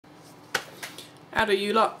Howdy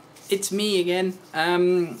you lot, it's me again.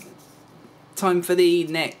 Time for the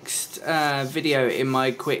next video in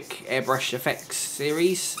my quick Airbrush FX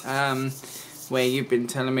series, where you've been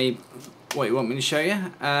telling me what you want me to show you.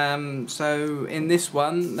 So in this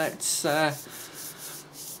one, let's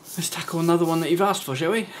tackle another one that you've asked for,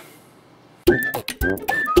 shall we?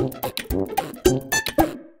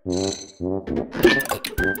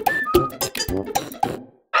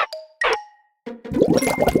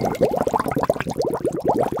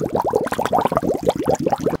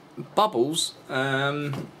 Bubbles,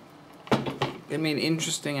 give me an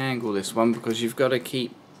interesting angle this one, because you've got to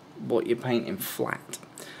keep what you're painting flat.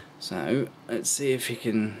 So let's see if you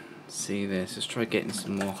can see this. Let's try getting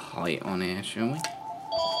some more height on here, shall we?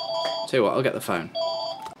 Tell you what, I'll get the phone.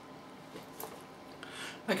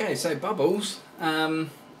 Okay, so bubbles,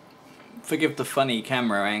 forgive the funny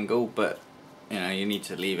camera angle, but you know, you need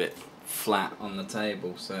to leave it flat on the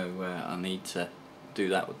table, so I need to do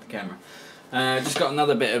that with the camera. Just got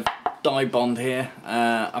another bit of dye bond here.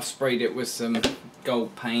 I've sprayed it with some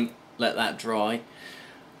gold paint, let that dry.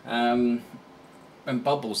 And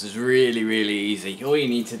bubbles is really easy. All you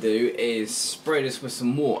need to do is spray this with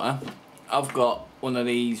some water. I've got one of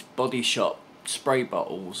these Body Shop spray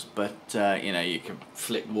bottles, but you know, you can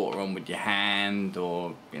flick water on with your hand,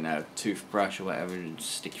 or you know, toothbrush or whatever, and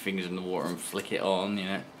just stick your fingers in the water and flick it on, you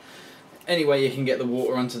know. Any way you can get the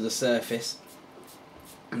water onto the surface.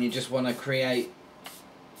 And you just want to create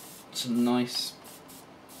some nice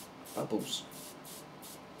bubbles.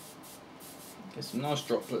 Get some nice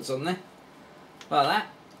droplets on there, like that.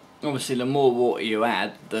 Obviously the more water you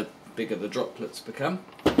add, the bigger the droplets become.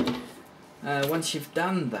 Once you've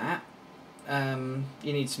done that,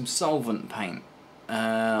 you need some solvent paint.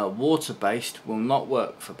 Water-based will not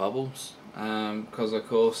work for bubbles, because of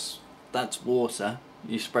course that's water.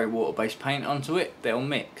 You spray water-based paint onto it, they'll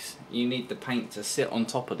mix. You need the paint to sit on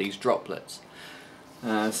top of these droplets.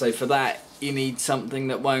 So for that, you need something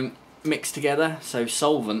that won't mix together. So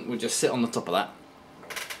solvent will just sit on the top of that.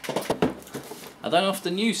 I don't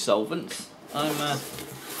often use solvents. I'm a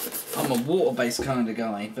water-based kind of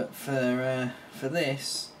guy, but for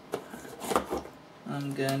this,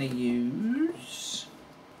 I'm gonna use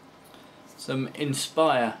some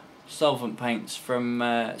Inspire solvent paints from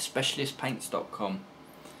specialistpaints.com.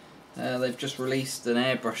 They've just released an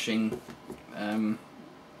airbrushing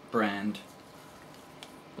brand.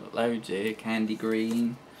 Got loads here, candy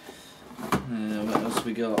green. What else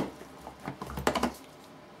we got?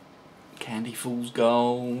 Candy Fool's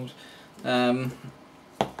Gold. And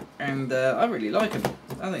I really like them.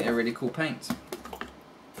 I think they're really cool paints.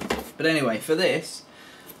 But anyway, for this,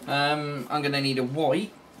 I'm going to need a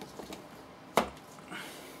white,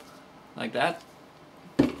 like that.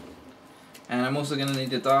 And I'm also going to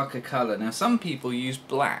need a darker colour. Now some people use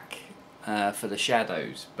black for the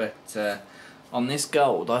shadows, but on this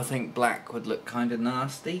gold I think black would look kind of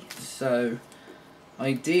nasty. So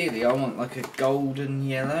ideally I want like a golden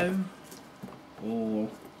yellow, or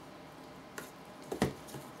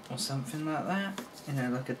something like that. You know,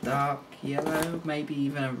 like a dark yellow, maybe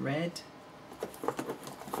even a red.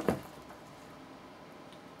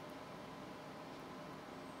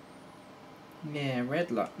 Yeah,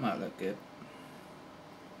 red might look good.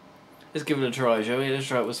 Let's give it a try, shall we? Let's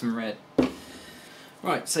try it with some red.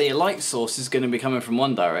 Right, so your light source is going to be coming from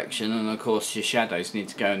one direction, and of course your shadows need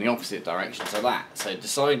to go in the opposite direction to that. So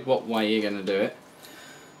decide what way you're going to do it.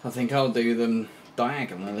 I think I'll do them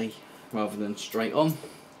diagonally rather than straight on.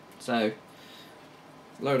 So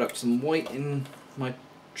load up some white in my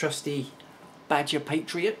trusty Badger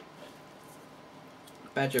Patriot.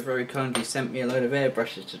 Badger very kindly sent me a load of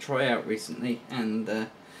airbrushes to try out recently, and they're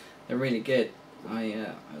really good.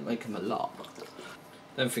 I like them a lot.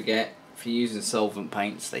 Don't forget, if you're using solvent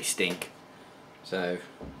paints, they stink. So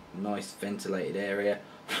nice ventilated area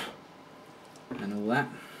and all that,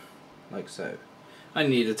 like so. I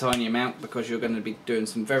need a tiny amount because you're going to be doing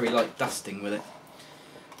some very light dusting with it.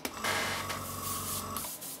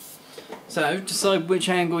 So decide which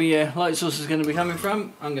angle your light source is going to be coming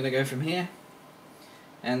from. I'm going to go from here.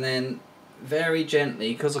 And then very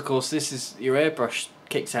gently, because of course this is, your airbrush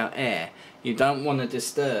kicks out air, you don't want to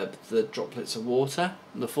disturb the droplets of water.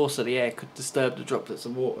 The force of the air could disturb the droplets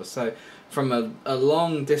of water. So from a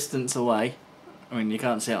long distance away, I mean you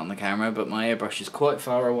can't see it on the camera, but my airbrush is quite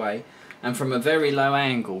far away, and from a very low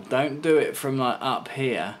angle, don't do it from like up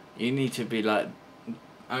here. You need to be like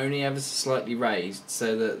only ever so slightly raised,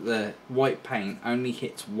 so that the white paint only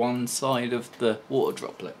hits one side of the water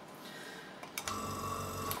droplet.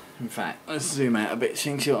 In fact, let's zoom out a bit so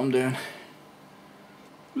you can see what I'm doing.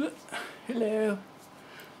 Hello.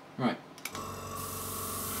 Right.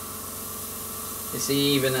 You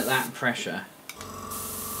see, even at that pressure,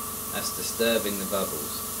 that's disturbing the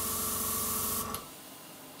bubbles.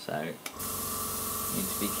 So, you need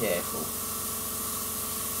to be careful.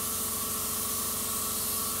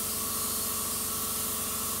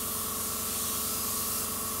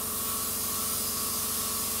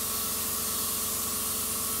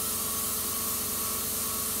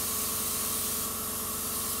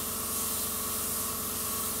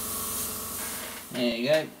 There you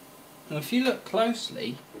go. And if you look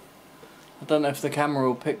closely, I don't know if the camera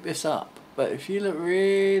will pick this up, but if you look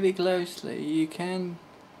really closely, you can,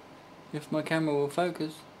 if my camera will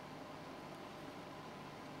focus.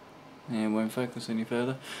 Yeah, it won't focus any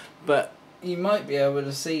further. But you might be able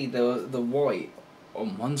to see the white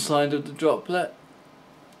on one side of the droplet.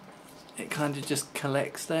 It kind of just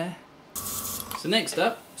collects there. So next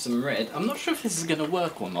up, some red. I'm not sure if this is going to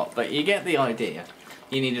work or not, but you get the idea.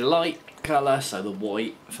 You need a light colour, so the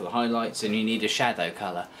white for the highlights, and you need a shadow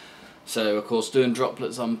colour. So of course doing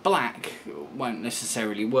droplets on black won't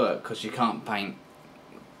necessarily work because you can't paint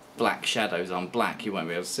black shadows on black, you won't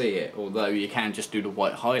be able to see it, although you can just do the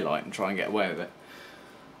white highlight and try and get away with it.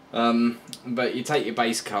 But you take your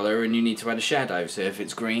base colour and you need to add a shadow, so if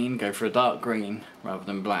it's green, go for a dark green rather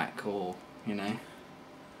than black, or you know,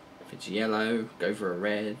 if it's yellow, go for a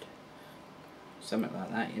red, something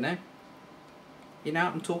like that, you know. You know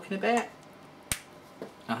what I'm talking about?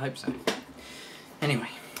 I hope so. Anyway.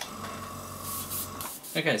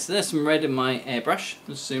 Okay, so there's some red in my airbrush.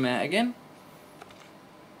 Let's zoom out again.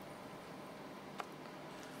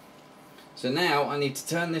 So now I need to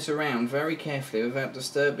turn this around very carefully without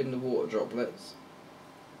disturbing the water droplets.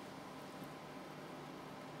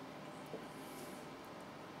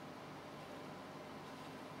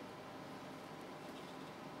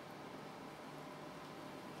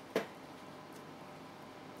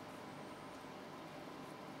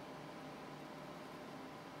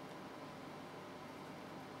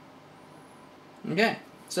 Okay,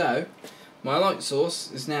 so my light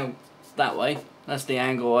source is now that way. That's the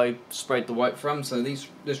angle I sprayed the white from, so this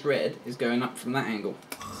red is going up from that angle.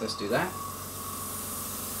 So let's do that.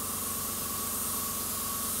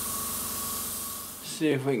 See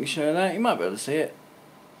if we can show that. You might be able to see it.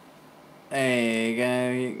 There you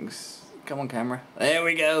go. You can, come on, camera. There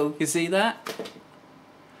we go. You see that?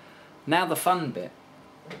 Now the fun bit.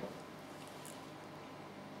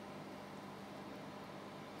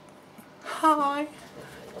 Hi.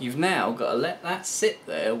 You've now got to let that sit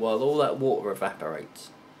there while all that water evaporates.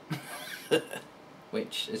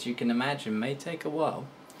 Which, as you can imagine, may take a while.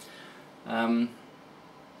 I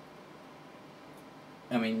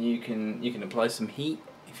mean, you can apply some heat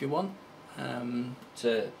if you want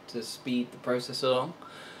to speed the process along.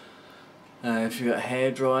 If you've got a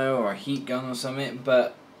hairdryer or a heat gun or something,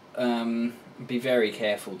 but be very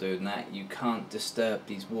careful doing that. You can't disturb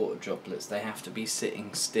these water droplets. They have to be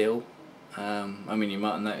sitting still. I mean, you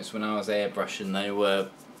might have noticed when I was airbrushing they were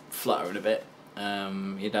fluttering a bit.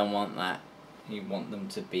 You don't want that. You want them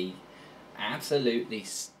to be absolutely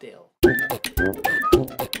still.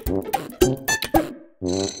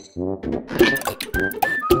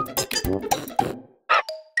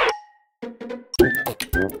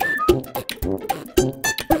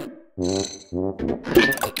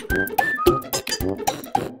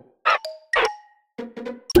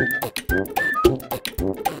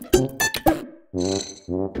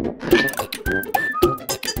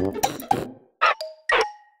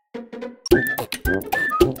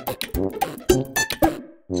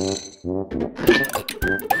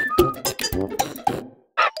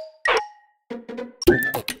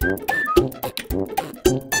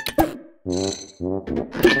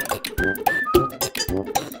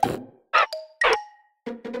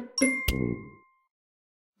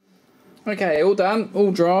 Okay, all done,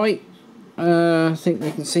 all dry. I think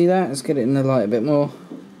we can see that. Let's get it in the light a bit more.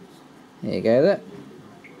 There you go, that.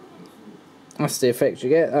 That's the effect you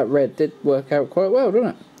get. That red did work out quite well,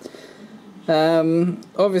 didn't it?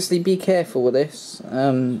 Obviously be careful with this.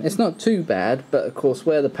 It's not too bad, but of course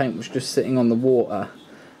where the paint was just sitting on the water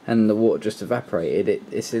and the water just evaporated,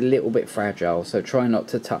 it's a little bit fragile, so try not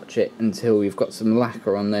to touch it until you've got some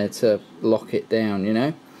lacquer on there to lock it down, you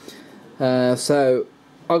know. So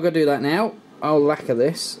I'll go do that now. I'll lacquer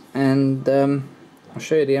this and I'll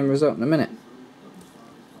show you the end result in a minute.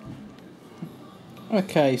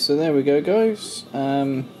 Okay, so there we go, guys.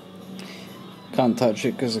 Can't touch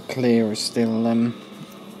it because the clear is still a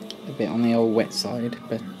bit on the old wet side,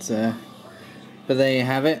 but there you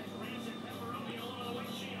have it.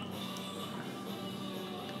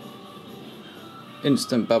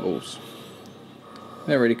 Instant bubbles.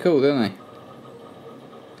 They're really cool, don't they?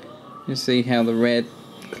 You see how the red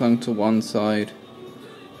clung to one side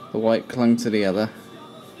The white clung to the other.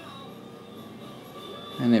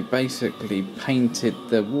 And it basically painted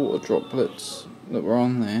the water droplets that were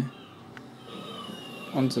on there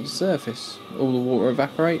onto the surface. All the water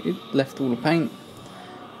evaporated, left all the paint,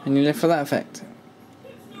 and you're left with that effect.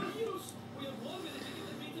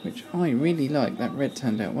 Which I really like. That red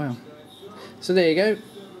turned out well. So there you go.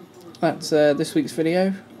 That's this week's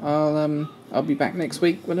video. I'll be back next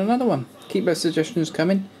week with another one. Keep those suggestions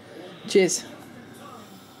coming. Cheers.